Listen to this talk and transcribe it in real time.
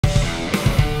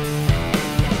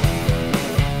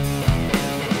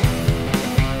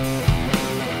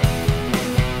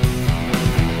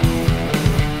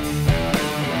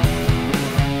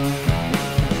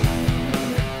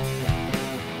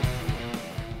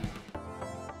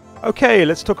Okay,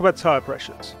 let's talk about tyre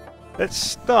pressures. Let's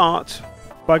start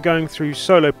by going through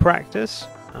solo practice,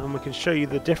 and we can show you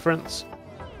the difference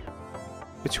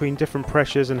between different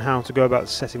pressures and how to go about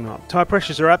setting them up. Tyre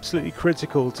pressures are absolutely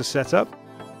critical to set up.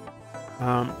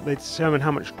 They determine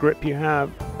how much grip you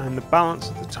have, and the balance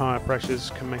of the tyre pressures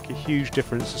can make a huge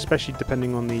difference, especially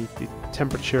depending on the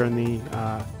temperature and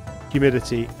the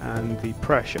humidity and the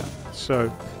pressure,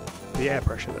 so the air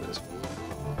pressure that is.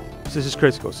 So this is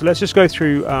critical. So let's just go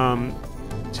through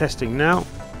testing now.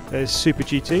 There's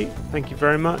SuperGT, thank you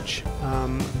very much.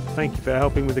 Thank you for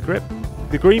helping with the grip.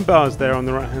 The green bars there on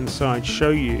the right hand side show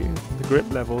you the grip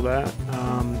level there,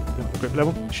 not the grip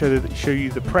level, show you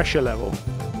the pressure level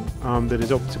that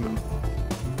is optimum.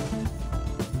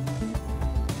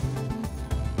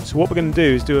 So what we're going to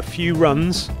do is do a few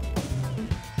runs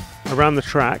around the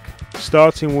track,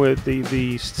 starting with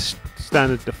the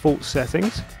standard default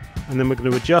settings, and then we're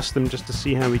going to adjust them just to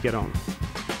see how we get on.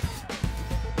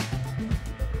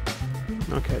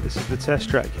 Okay, this is the test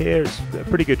track here. It's a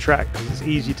pretty good track because it's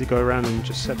easy to go around and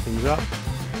just set things up.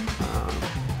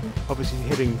 Obviously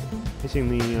hitting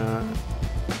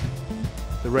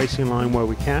the racing line where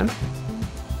we can.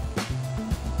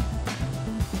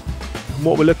 And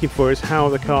what we're looking for is how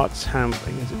the kart's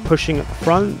handling. Is it pushing at the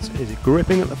front? Is it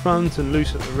gripping at the front and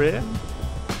loose at the rear?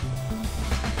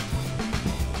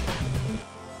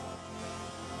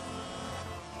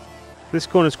 This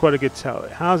corner is quite a good tell.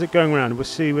 How's it going around? We'll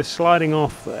see we're sliding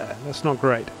off there. That's not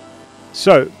great.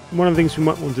 So one of the things we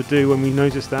might want to do when we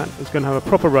notice that is going to have a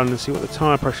proper run and see what the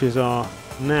tyre pressures are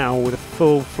now with a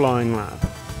full flying lap.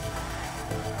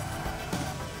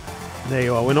 There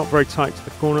you are. We're not very tight to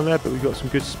the corner there, but we've got some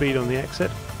good speed on the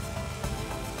exit.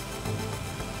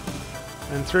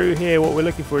 And through here what we're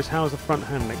looking for is how's the front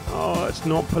handling. Oh, it's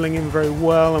not pulling in very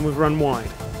well, and we've run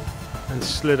wide and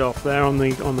slid off there on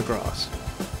the grass.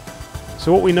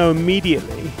 So what we know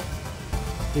immediately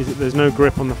is that there's no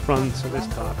grip on the front of this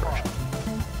tyre pressure.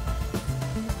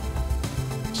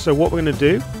 So what we're going to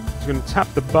do is we're going to tap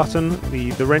the button,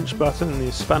 the wrench button and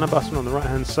the spanner button on the right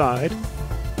hand side,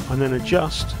 and then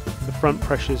adjust the front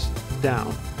pressures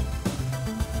down.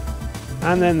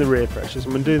 And then the rear pressures,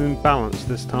 and we're doing them balanced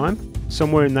this time,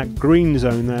 somewhere in that green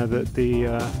zone there that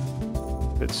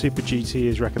that SuperGT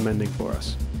is recommending for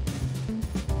us.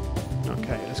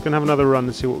 Okay, let's go and have another run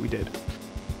and see what we did.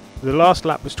 The last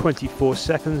lap was 24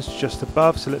 seconds, just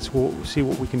above, so let's see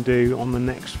what we can do on the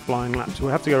next flying lap. So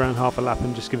we'll have to go around half a lap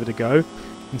and just give it a go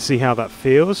and see how that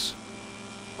feels.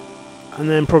 And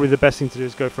then probably the best thing to do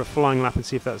is go for a flying lap and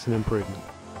see if that's an improvement.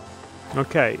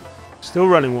 Okay, still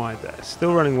running wide there,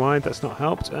 still running wide, that's not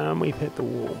helped, and we've hit the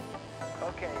wall.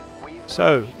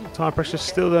 So, tyre pressures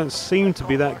still don't seem to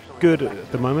be that good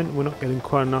at the moment. We're not getting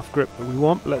quite enough grip that we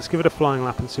want, but let's give it a flying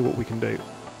lap and see what we can do.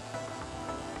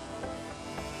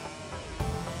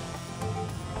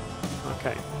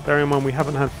 Okay, bearing in mind we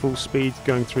haven't had full speed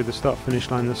going through the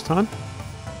start-finish line this time.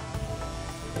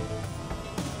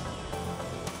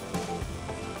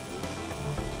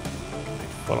 Okay,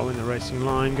 following the racing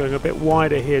line, going a bit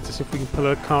wider here to see if we can pull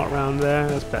a kart round there,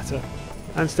 that's better.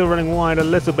 And still running wide a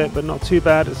little bit, but not too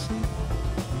bad.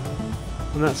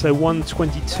 And that's a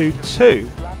 1:22.2.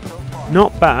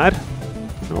 Not bad,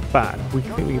 not bad. We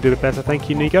think we can do it better. Thank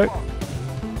you, Nico.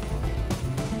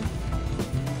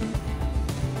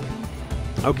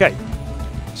 Okay,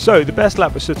 so the best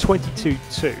lap was a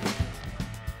 22.2.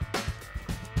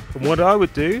 And what I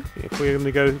would do, if we're going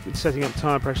to go setting up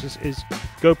tyre pressures, is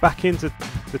go back into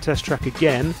the test track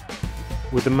again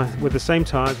with the same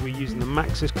tyres. We're using the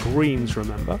Maxxis greens,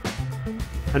 remember,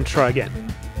 and try again.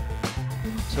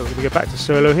 So we're going to go back to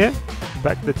solo here,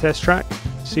 back to the test track.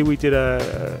 See, we did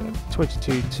a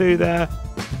 22.2 there.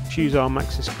 Choose our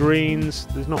Maxxis greens.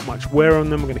 There's not much wear on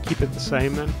them. We're going to keep it the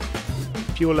same then.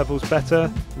 Fuel level's better.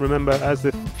 Remember, as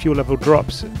the fuel level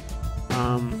drops,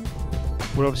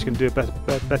 we're obviously going to do a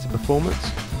better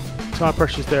performance. Tyre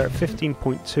pressures there at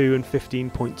 15.2 and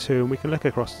 15.2, and we can look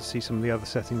across to see some of the other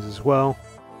settings as well.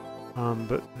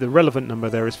 But the relevant number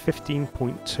there is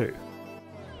 15.2. So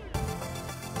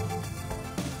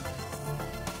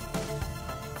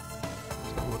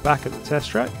we're back at the test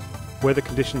track. Weather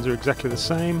conditions are exactly the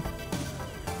same.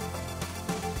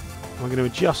 We're going to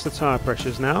adjust the tyre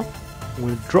pressures now. I'm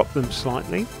going to drop them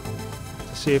slightly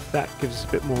to see if that gives us a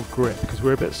bit more grip, because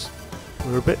we're a bit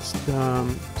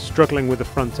struggling with the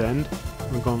front end.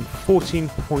 We've gone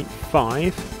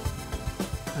 14.5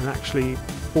 and actually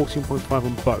 14.5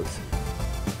 on both.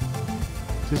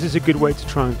 So this is a good way to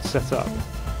try and set up.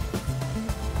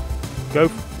 Go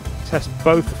test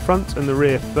both the front and the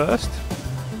rear first,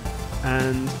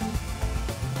 and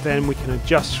then we can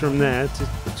adjust from there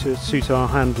to suit our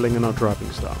handling and our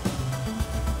driving style.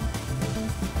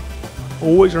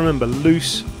 Always remember,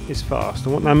 loose is fast,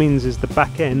 and what that means is the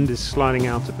back end is sliding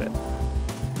out a bit.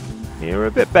 You're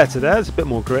a bit better there, there's a bit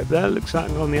more grip there, looks like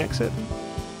on the exit.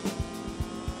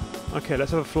 Okay,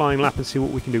 let's have a flying lap and see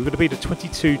what we can do. We're going to beat a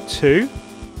 22.2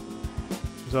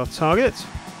 as our target.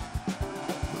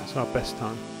 That's our best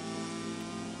time.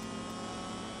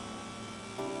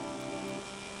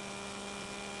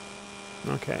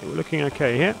 Okay, we're looking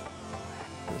okay here.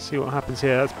 Let's see what happens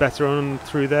here. That's better on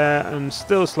through there, and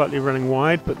still slightly running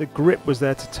wide, but the grip was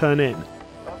there to turn in.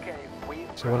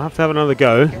 So we'll have to have another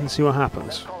go and see what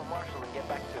happens.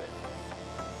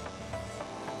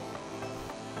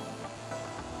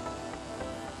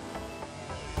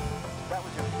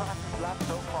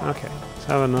 Okay, let's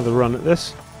have another run at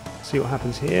this. See what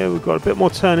happens here. We've got a bit more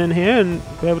turn in here, and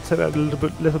be able to take that a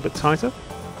little bit tighter.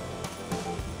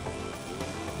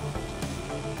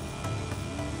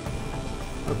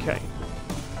 Okay,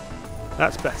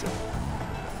 that's better.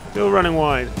 Still running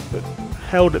wide, but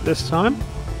held it this time.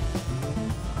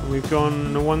 And we've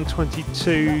gone a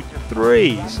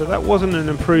 122.3, so that wasn't an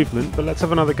improvement, but let's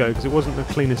have another go because it wasn't the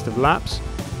cleanest of laps.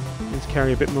 Need to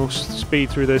carry a bit more speed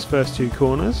through those first two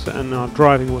corners, and our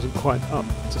driving wasn't quite up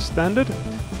to standard.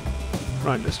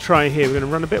 Right, let's try here. We're going to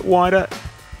run a bit wider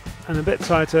and a bit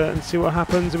tighter and see what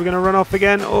happens. Are we going to run off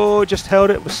again? Oh, just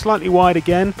held it. We're slightly wide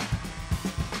again.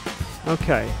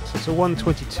 Okay, so it's a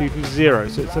 122.0,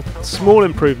 so it's a small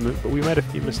improvement, but we made a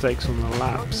few mistakes on the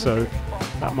lap, so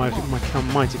that might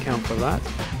account for that.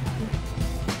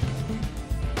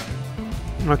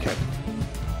 Okay,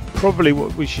 probably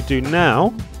what we should do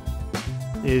now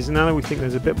is, now that we think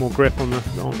there's a bit more grip on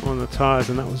the tyres,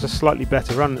 and that was a slightly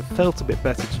better run, it felt a bit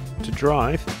better to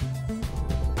drive,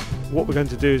 what we're going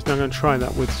to do is now going to try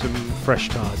that with some fresh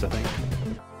tyres, I think.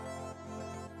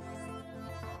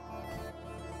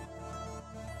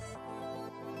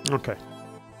 Okay,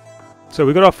 so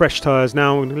we've got our fresh tyres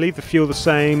now. We're going to leave the fuel the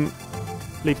same,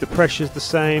 leave the pressures the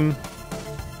same.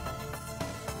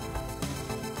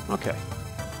 Okay,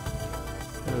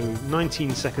 so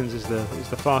 19 seconds is the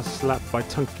fastest lap by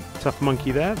Tough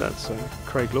Monkey there. That's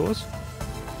Craig Laws,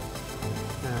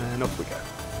 and off we go.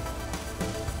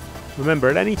 Remember,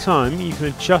 at any time you can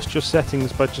adjust your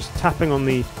settings by just tapping on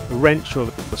the wrench or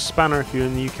the spanner if you're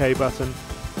in the UK button,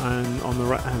 and on the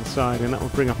right hand side, and that will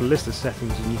bring up a list of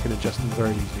settings, and you can adjust them very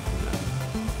easily from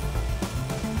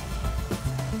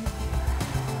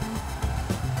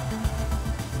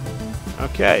there.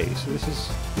 Okay, so this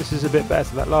is a bit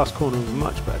better. That last corner was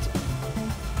much better.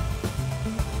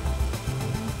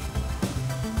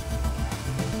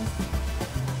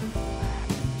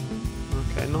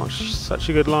 Okay, not such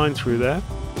a good line through there.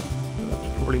 That's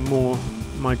probably more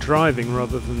my driving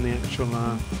rather than the actual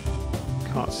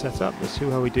kart setup. Let's see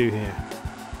how we do here.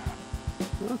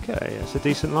 Okay, that's a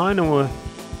decent line, and it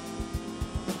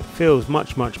feels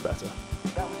much better.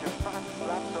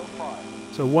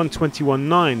 So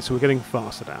 121.9, so we're getting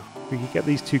faster now. If we could get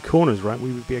these two corners right,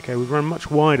 we would be okay. We've run much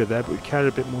wider there, but we carried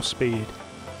a bit more speed.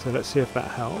 So let's see if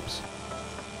that helps.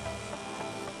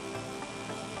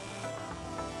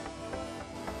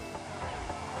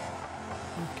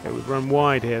 Okay, we've run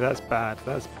wide here. That's bad.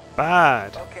 That's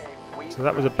bad. So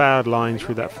that was a bad line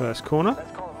through that first corner.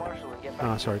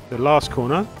 Sorry, the last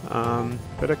corner.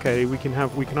 But okay, we can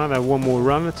either have one more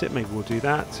run at it. Maybe we'll do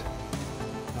that.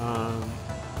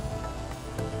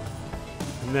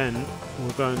 And then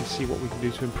we'll go and see what we can do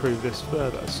to improve this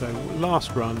further. So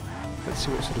last run, let's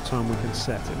see what sort of time we can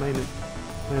set. It may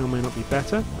or may not be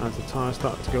better as the tyres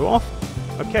start to go off.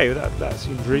 Okay, that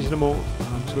seems reasonable.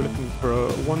 So we're looking for a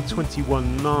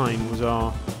 121.9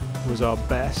 was our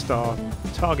best. Our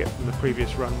target from the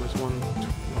previous run was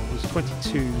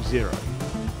 22.0.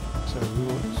 So we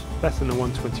want better than a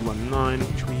 121.9,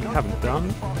 which we haven't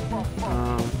done.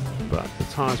 But the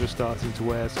tyres were starting to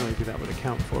wear, so maybe that would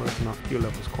account for it, and our fuel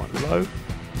level is quite low.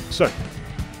 So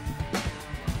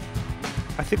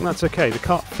I think that's okay. The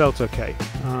kart felt okay.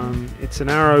 It's an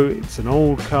Arrow, it's an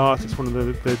old kart, it's one of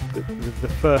the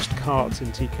first karts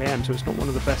in TKM, so it's not one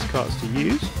of the best karts to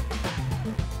use.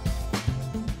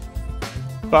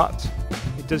 But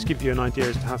it does give you an idea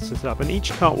as to how to set it up, and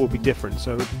each kart will be different,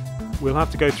 so we'll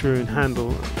have to go through and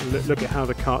look at how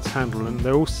the karts handle, and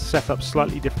they're all set up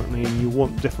slightly differently, and you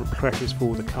want different pressures for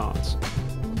all the karts.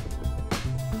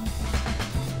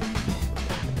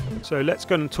 So let's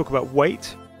go and talk about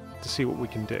weight to see what we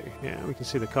can do. Yeah, we can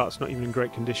see the kart's not even in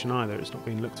great condition either, it's not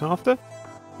being looked after.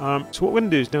 So what we're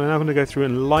going to do is now we're going to go through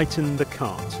and lighten the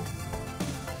kart.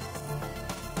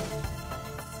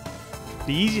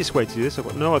 The easiest way to do this, I've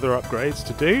got no other upgrades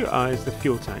to do, is the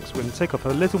fuel tank. So we're going to take off a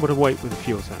little bit of weight with the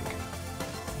fuel tank.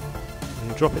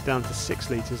 and drop it down to 6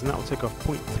 litres, and that will take off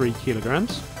 0.3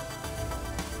 kilograms.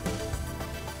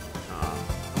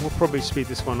 And we'll probably speed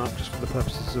this one up just for the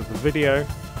purposes of the video.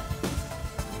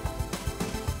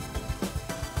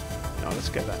 Let's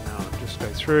get that now and just go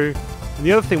through. And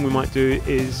the other thing we might do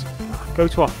is go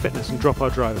to our fitness and drop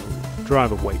our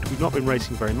driver weight. We've not been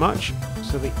racing very much,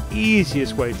 so the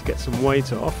easiest way to get some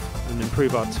weight off and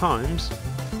improve our times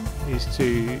is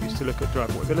to look at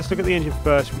driver weight. But let's look at the engine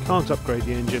first. We can't upgrade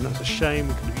the engine. That's a shame.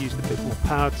 We could have used a bit more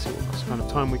power to see what kind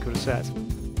of time we could have set.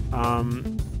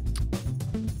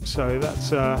 So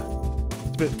that's a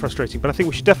bit frustrating. But I think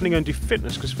we should definitely go and do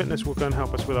fitness, because fitness will go and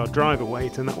help us with our driver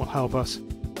weight, and that will help us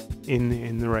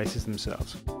in the races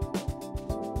themselves.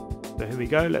 So here we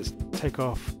go, let's take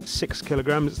off 6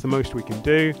 kilograms, it's the most we can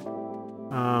do,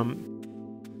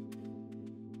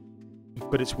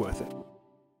 but it's worth it.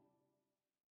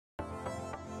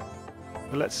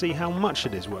 But let's see how much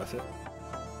it is worth it.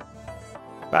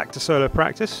 Back to solo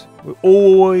practice. We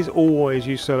always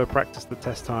use solo practice to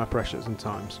test tyre pressures and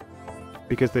times,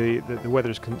 because the weather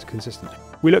is consistent.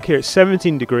 We look here at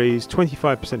 17 degrees,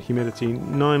 25% humidity,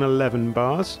 911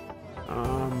 bars.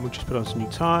 We'll just put on some new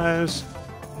tyres.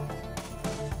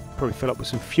 Probably fill up with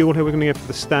some fuel here. We're going to go for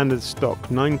the standard stock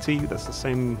 90. That's the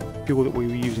same fuel that we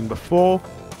were using before.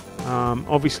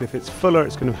 Obviously, if it's fuller,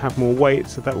 it's going to have more weight,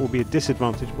 so that will be a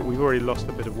disadvantage. But we've already lost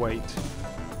a bit of weight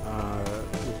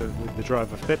with the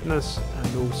driver fitness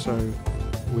and also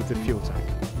with the fuel tank.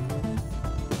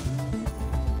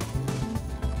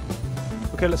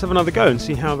 Okay, let's have another go and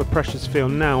see how the pressures feel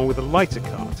now with a lighter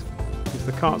kart.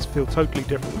 The karts feel totally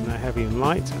different when they're heavy and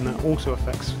light, and that also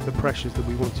affects the pressures that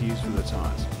we want to use for the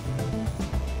tyres.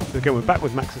 So again, we're back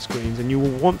with Max's screens, and you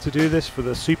will want to do this for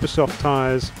the super soft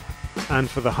tyres and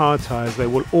for the hard tyres. They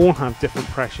will all have different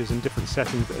pressures and different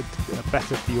settings that are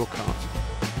better for your kart.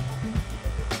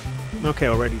 Okay,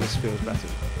 already this feels better.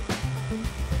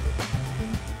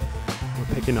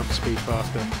 We're picking up speed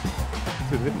faster.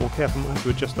 So a bit more careful, we have to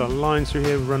adjust our lines through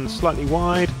here, run slightly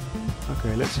wide.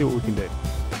 Okay, let's see what we can do.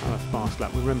 A fast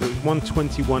lap. Remember, it was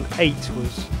 1:21.8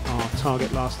 was our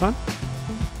target last time.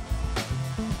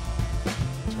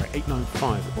 Sorry,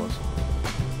 8:95 it was.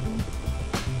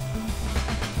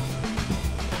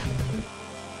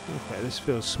 Okay, this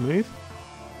feels smooth.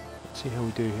 Let's see how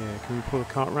we do here. Can we pull the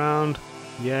kart round?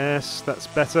 Yes, that's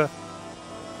better.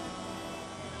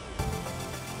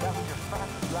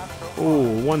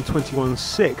 Oh,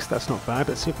 1:21.6. That's not bad.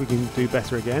 Let's see if we can do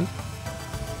better again.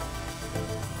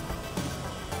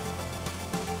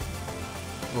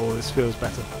 Oh, this feels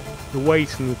better. The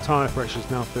weight and the tyre pressures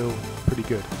now feel pretty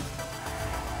good.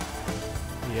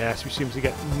 Yes, we seem to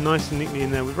get nice and neatly in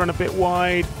there. We've run a bit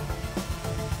wide.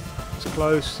 It's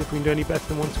close. See if we can do any better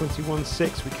than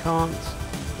 1:21.6. We can't.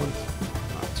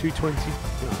 2:20.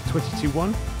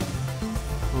 22.1.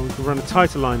 Well, we can run a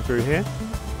tighter line through here.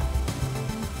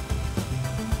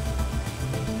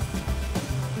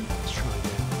 Let's try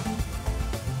again.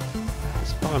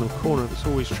 This final corner, that's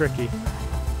always tricky.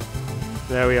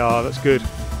 There we are, that's good.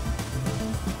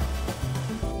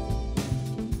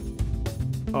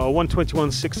 Oh,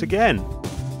 1:21.6 again.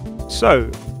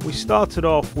 So, we started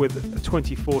off with a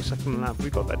 24-second lap. We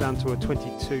got that down to a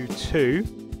 22.2,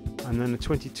 and then a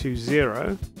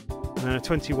 22.0, and then a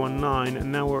 21.9, and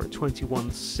now we're at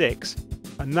 21.6.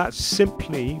 And that's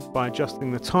simply by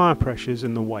adjusting the tyre pressures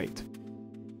and the weight.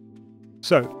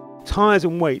 So, tyres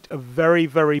and weight are very,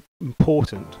 very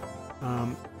important.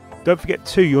 Don't forget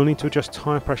too, you'll need to adjust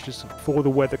tyre pressures for the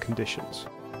weather conditions.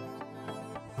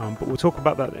 But we'll talk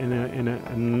about that in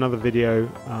another video.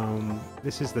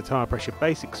 This is the tyre pressure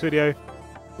basics video.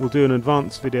 We'll do an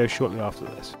advanced video shortly after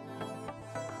this.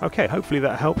 Okay, hopefully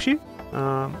that helps you,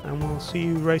 and we'll see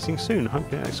you racing soon.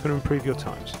 Hopefully it's going to improve your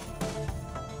times.